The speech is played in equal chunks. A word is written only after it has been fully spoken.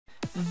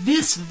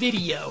This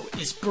video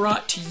is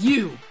brought to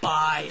you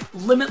by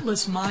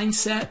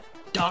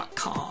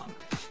LimitlessMindset.com,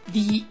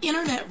 the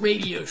internet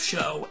radio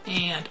show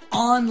and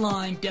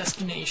online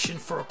destination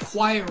for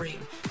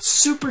acquiring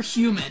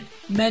superhuman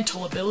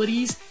mental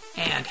abilities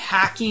and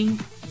hacking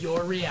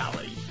your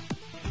reality.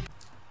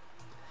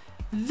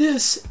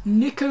 This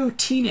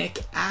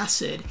nicotinic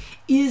acid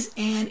is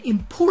an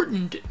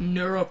important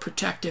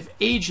neuroprotective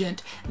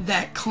agent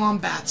that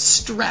combats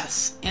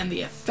stress and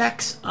the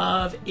effects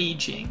of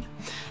aging.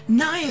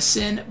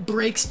 Niacin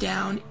breaks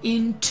down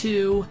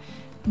into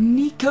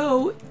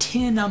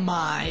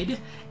nicotinamide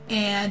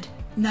and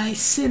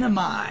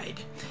niacinamide.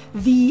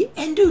 The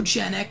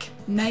endogenic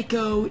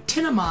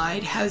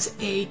nicotinamide has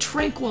a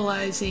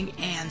tranquilizing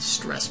and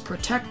stress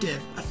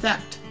protective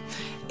effect.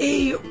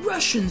 A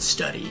Russian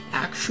study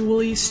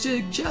actually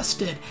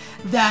suggested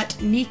that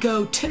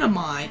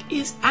nicotinamide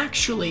is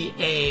actually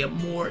a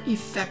more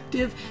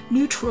effective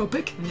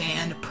nootropic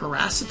than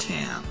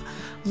paracetam.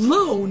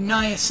 Low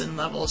niacin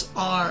levels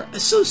are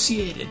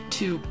associated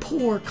to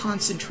poor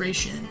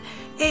concentration,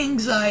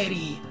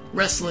 anxiety,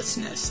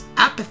 restlessness,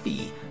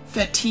 apathy,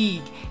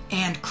 fatigue,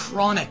 and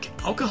chronic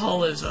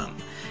alcoholism.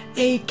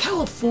 A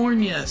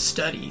California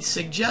study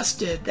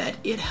suggested that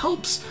it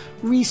helps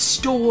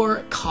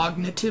restore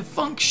cognitive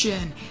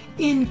function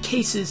in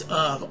cases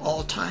of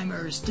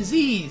Alzheimer's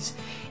disease.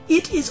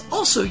 It is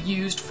also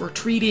used for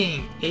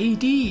treating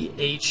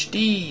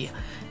ADHD.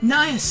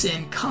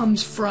 Niacin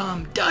comes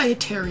from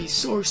dietary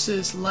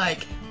sources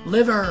like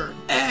liver,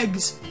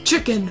 eggs,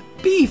 chicken,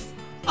 beef,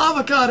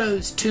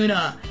 avocados,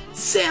 tuna,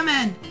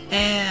 salmon,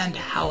 and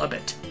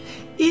halibut.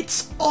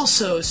 It's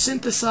also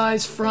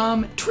synthesized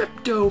from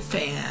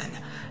tryptophan.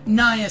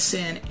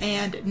 Niacin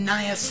and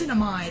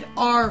niacinamide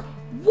are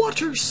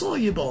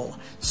water-soluble,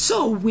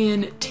 so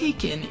when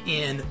taken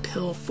in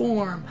pill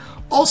form,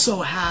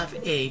 also have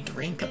a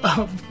drink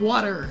of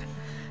water.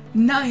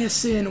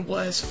 Niacin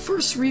was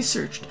first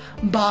researched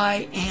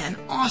by an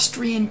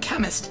Austrian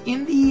chemist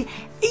in the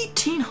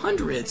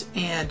 1800s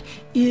and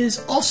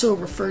is also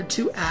referred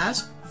to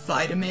as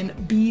vitamin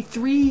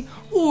B3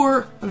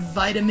 or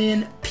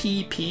vitamin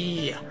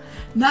PP.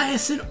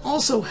 Niacin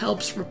also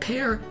helps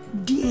repair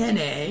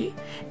DNA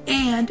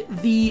and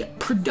the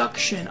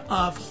production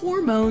of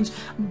hormones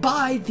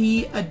by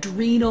the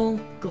adrenal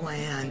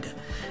gland.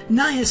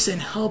 Niacin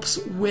helps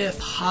with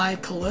high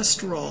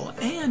cholesterol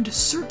and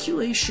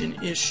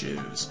circulation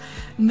issues.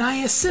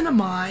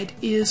 Niacinamide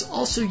is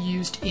also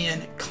used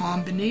in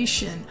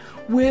combination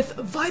with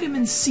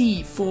vitamin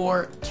C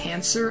for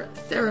cancer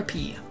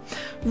therapy.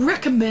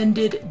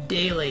 Recommended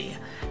daily.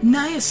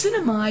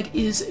 Niacinamide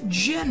is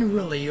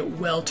generally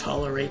well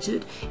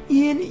tolerated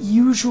in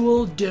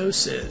usual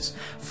doses.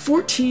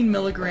 14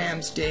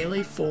 milligrams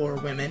daily for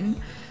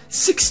women,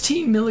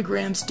 16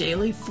 milligrams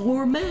daily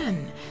for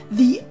men.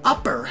 The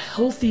upper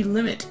healthy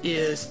limit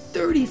is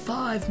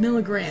 35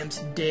 milligrams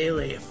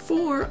daily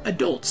for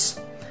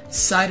adults.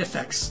 Side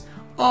effects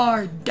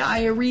are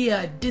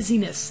diarrhea,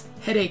 dizziness,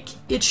 headache,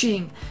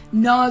 itching,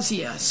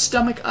 nausea,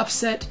 stomach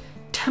upset,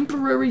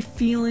 temporary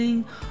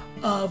feeling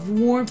of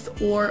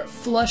warmth or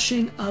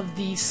flushing of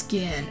the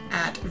skin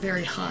at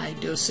very high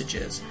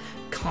dosages.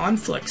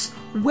 Conflicts.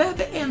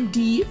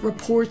 WebMD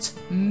reports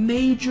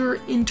major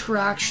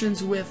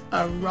interactions with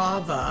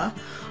Arava,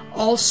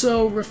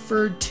 also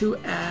referred to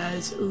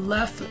as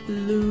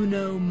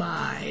leflunomide.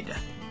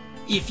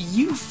 If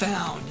you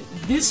found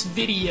this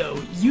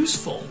video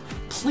useful,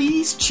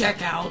 please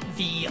check out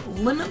the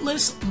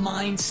Limitless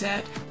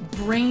Mindset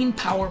Brain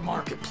Power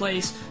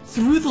Marketplace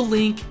through the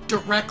link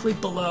directly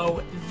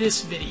below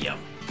this video.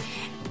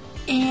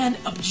 An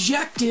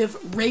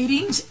objective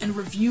ratings and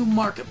review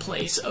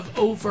marketplace of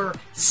over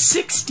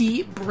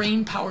 60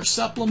 brain power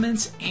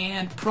supplements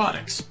and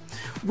products,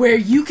 where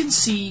you can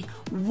see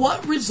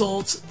what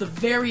results the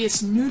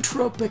various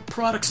nootropic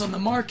products on the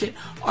market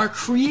are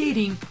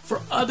creating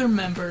for other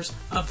members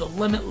of the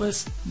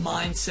Limitless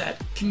Mindset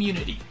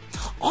community.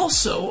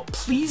 Also,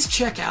 please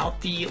check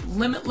out the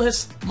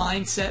Limitless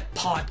Mindset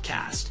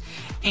podcast,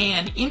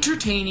 an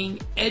entertaining,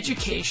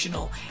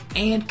 educational,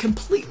 and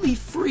completely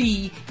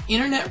free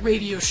internet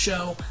radio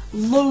show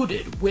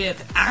loaded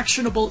with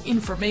actionable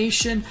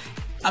information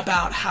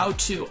about how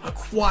to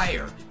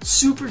acquire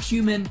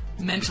superhuman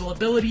mental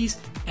abilities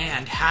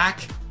and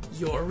hack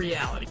your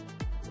reality.